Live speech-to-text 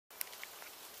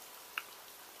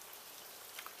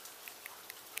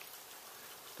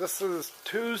This is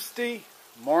Tuesday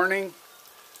morning,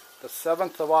 the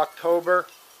 7th of October,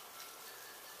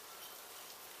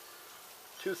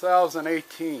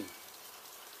 2018.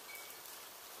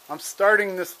 I'm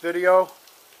starting this video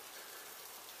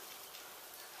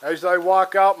as I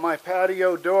walk out my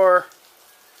patio door.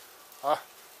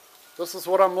 This is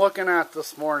what I'm looking at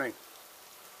this morning.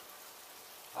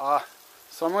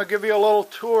 So I'm going to give you a little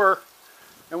tour.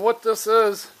 And what this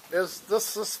is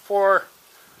for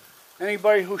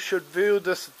anybody who should view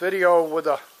this video with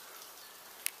an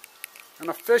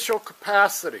official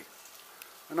capacity.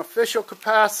 An official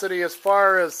capacity as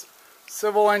far as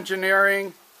civil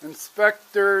engineering,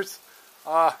 inspectors,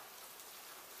 the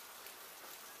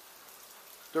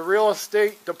real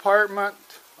estate department,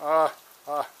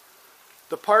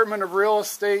 Department of Real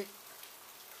Estate,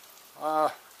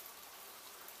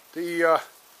 the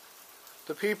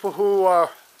people who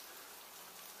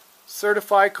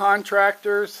certify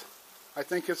contractors. I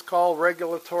think it's called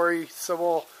regulatory,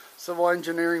 civil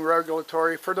engineering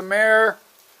regulatory, for the mayor,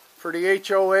 for the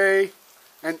HOA,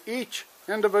 and each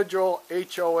individual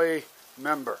HOA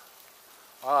member.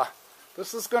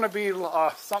 This is going to be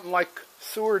something like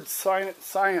Seward's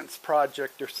science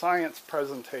project or science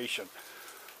presentation.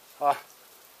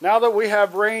 Now that we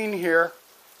have rain here,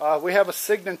 we have a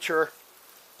signature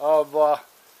of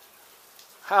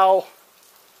how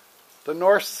the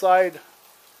north side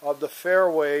of the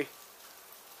fairway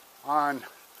on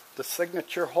the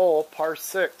signature hole, par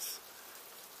 6,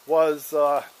 was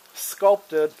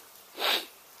sculpted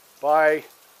by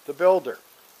the builder.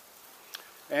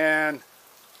 And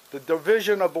the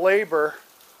division of labor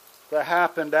that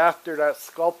happened after that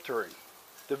sculpturing,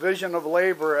 division of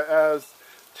labor as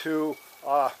to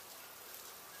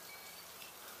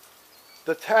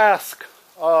the task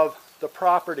of the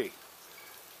property.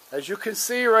 As you can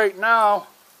see right now,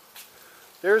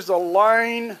 there's a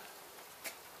line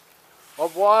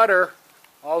of water.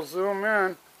 I'll zoom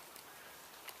in.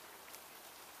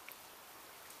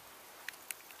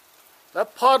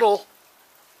 That puddle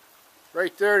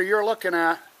right there you're looking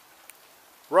at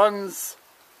runs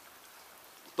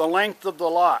the length of the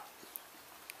lot.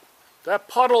 That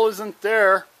puddle isn't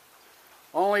there.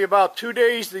 Only about 2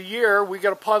 days a year we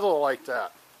get a puddle like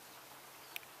that.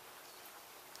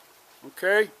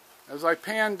 Okay, as I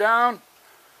pan down,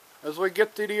 as we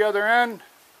get to the other end,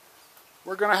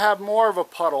 we're going to have more of a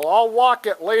puddle. I'll walk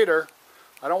it later.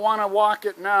 I don't want to walk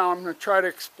it now. I'm going to try to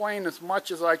explain as much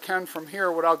as I can from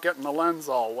here without getting the lens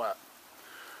all wet.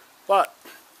 But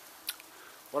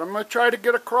what I'm going to try to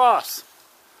get across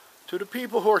to the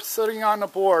people who are sitting on the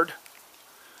board,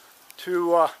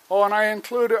 to and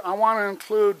I want to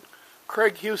include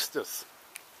Craig Eustace,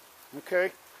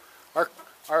 okay,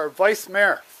 our vice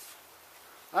mayor.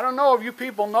 I don't know if you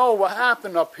people know what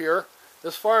happened up here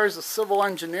as far as the civil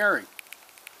engineering.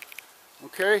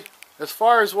 Okay, as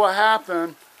far as what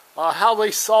happened, how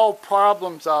they solved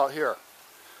problems out here.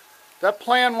 That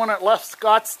plan, when it left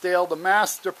Scottsdale, the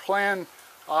master plan,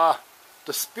 the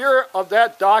spirit of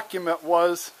that document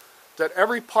was that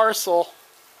every parcel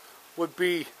would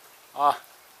be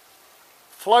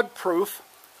flood proof.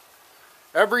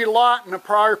 Every lot in the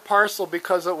prior parcel,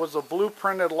 because it was a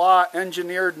blueprinted lot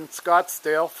engineered in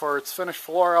Scottsdale for its finished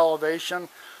floor elevation,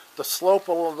 the slope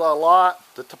of the lot,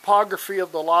 the topography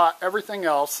of the lot, everything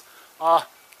else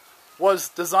was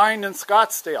designed in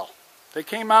Scottsdale. They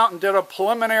came out and did a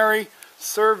preliminary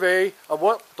survey of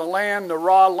what the land, the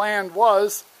raw land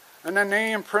was, and then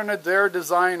they imprinted their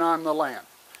design on the land.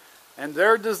 And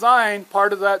their design,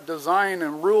 part of that design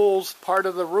and rules, part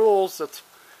of the rules, it's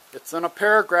in a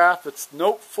paragraph, it's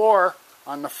note 4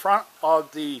 on the front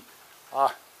of the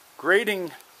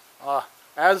grading,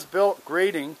 as-built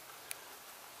grading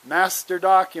master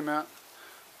document.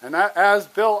 And that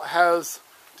as-built has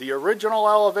the original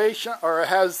elevation, or it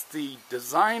has the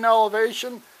design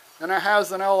elevation, and it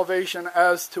has an elevation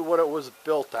as to what it was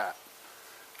built at.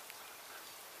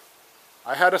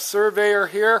 I had a surveyor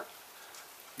here.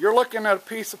 You're looking at a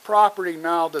piece of property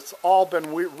now that's all been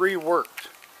reworked.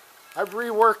 I've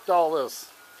reworked all this.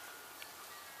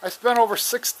 I spent over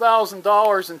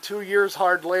 $6,000 in 2 years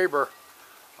hard labor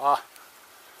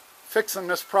fixing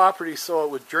this property so it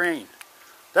would drain.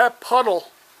 That puddle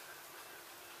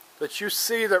that you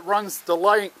see that runs the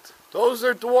length, those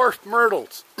are dwarf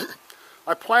myrtles.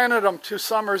 I planted them 2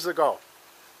 summers ago.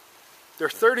 They're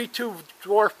 32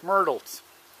 dwarf myrtles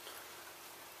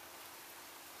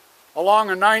along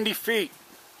a 90 feet.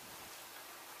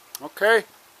 Okay?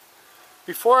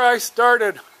 Before I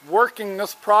started working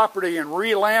this property and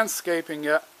re-landscaping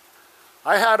it,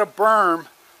 I had a berm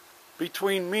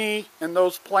between me and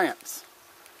those plants.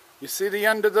 You see the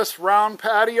end of this round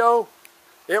patio?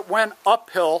 it went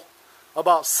uphill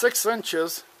about 6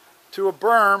 inches to a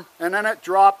berm, and then it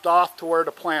dropped off to where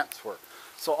the plants were.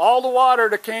 So all the water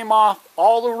that came off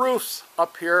all the roofs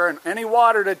up here, and any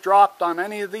water that dropped on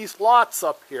any of these lots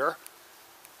up here,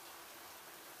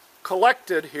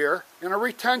 collected here in a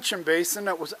retention basin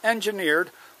that was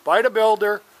engineered by the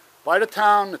builder, by the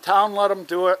town. The town let them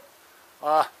do it.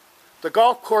 The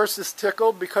golf course is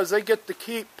tickled because they get to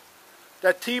keep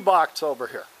that tee box over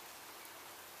here.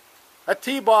 That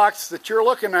tee box that you're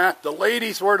looking at, the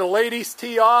ladies, where the ladies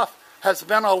tee off, has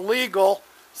been illegal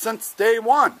since day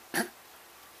one.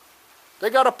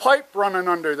 They got a pipe running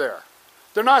under there.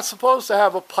 They're not supposed to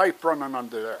have a pipe running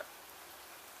under there.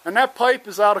 And that pipe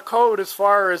is out of code as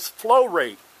far as flow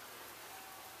rate.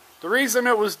 The reason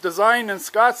it was designed in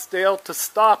Scottsdale to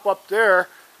stop up there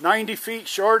 90 feet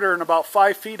shorter and about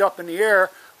 5 feet up in the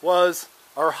air was,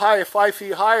 or high 5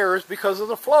 feet higher, is because of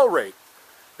the flow rate.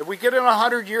 If we get in a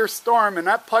 100-year storm and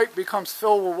that pipe becomes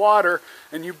filled with water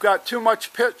and you've got too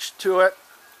much pitch to it,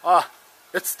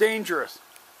 it's dangerous,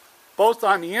 both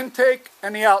on the intake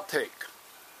and the outtake.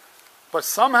 But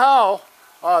somehow,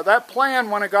 that plan,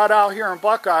 when it got out here in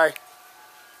Buckeye,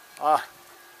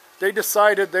 they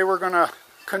decided they were going to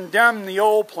condemn the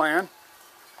old plan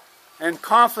and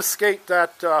confiscate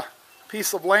that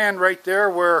piece of land right there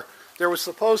where there was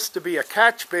supposed to be a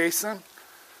catch basin,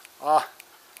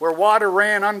 where water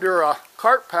ran under a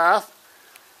cart path.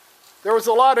 There was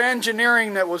a lot of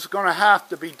engineering that was going to have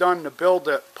to be done to build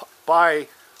it by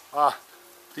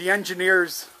the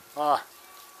engineer's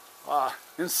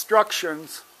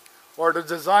instructions, or the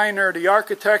designer, the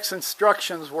architect's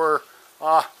instructions were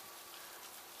more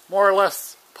or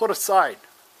less put aside.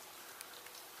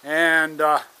 And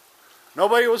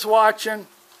nobody was watching.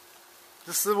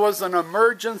 This was an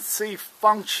emergency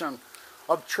function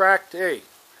of Tract A.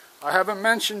 I haven't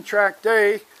mentioned Tract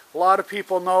A. A lot of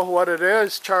people know what it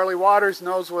is. Charlie Waters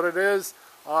knows what it is.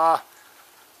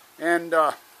 And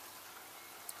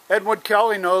Edward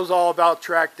Kelly knows all about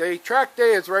Tract A. Tract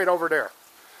A is right over there.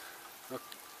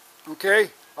 Okay?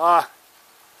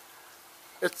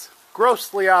 It's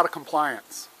grossly out of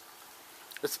compliance.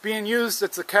 It's being used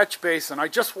as a catch basin. I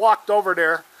just walked over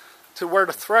there to where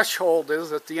the threshold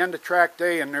is at the end of Tract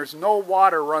A, and there's no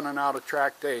water running out of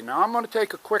Tract A. Now I'm going to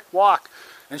take a quick walk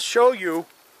and show you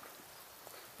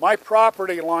my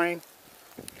property line.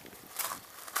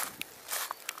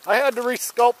 I had to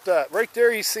resculpt that. Right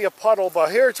there you see a puddle,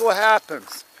 but here's what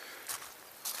happens.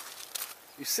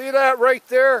 You see that right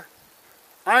there?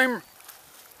 I'm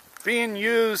being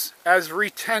used as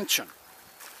retention.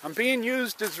 I'm being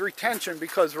used as retention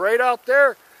because right out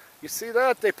there, you see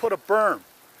that? They put a berm.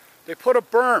 They put a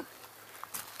berm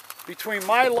between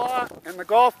my lot and the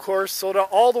golf course so that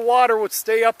all the water would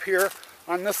stay up here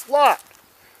on this lot.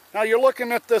 Now you're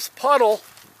looking at this puddle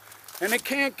and it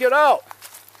can't get out.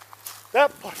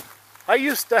 I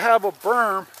used to have a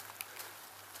berm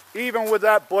even with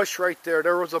that bush right there.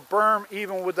 There was a berm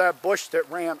even with that bush that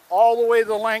ran all the way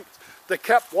the length that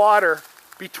kept water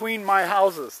between my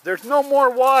houses. There's no more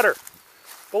water.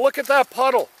 But look at that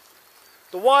puddle.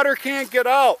 The water can't get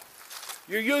out.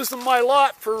 You're using my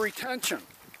lot for retention.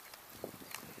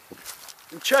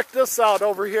 And check this out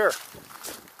over here.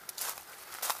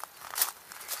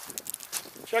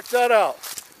 Check that out.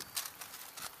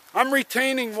 I'm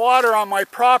retaining water on my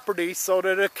property so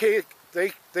that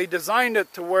they designed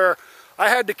it to where I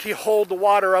had to hold the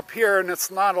water up here and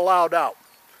it's not allowed out.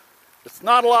 It's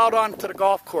not allowed onto the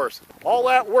golf course. All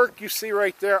that work you see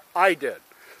right there, I did.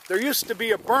 There used to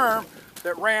be a berm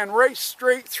that ran right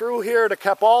straight through here to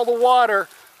keep all the water.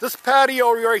 This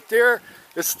patio right there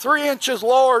is 3 inches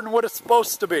lower than what it's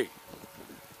supposed to be.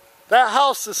 That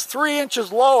house is 3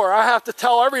 inches lower. I have to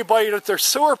tell everybody that their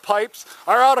sewer pipes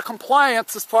are out of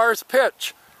compliance as far as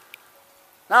pitch.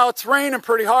 Now it's raining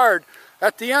pretty hard.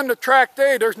 At the end of Tract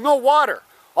A, there's no water.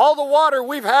 All the water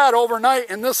we've had overnight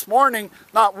and this morning,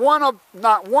 not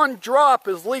one drop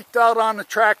is leaked out on the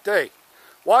Tract A.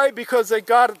 Why? Because they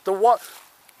got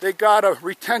a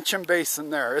retention basin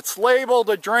there. It's labeled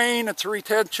a drain, it's a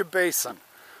retention basin.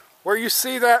 Where you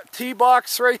see that tee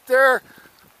box right there,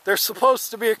 there's supposed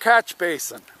to be a catch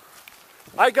basin.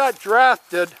 I got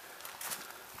drafted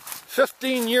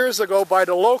 15 years ago by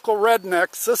the local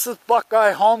rednecks. This is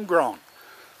Buckeye Homegrown.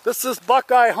 This is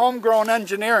Buckeye Homegrown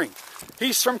Engineering.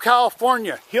 He's from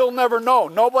California. He'll never know.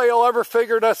 Nobody will ever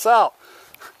figure this out.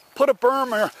 Put a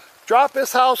berm or drop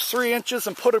his house 3 inches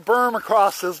and put a berm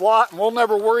across his lot, and we'll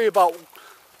never worry about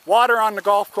water on the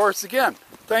golf course again.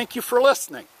 Thank you for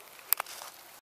listening.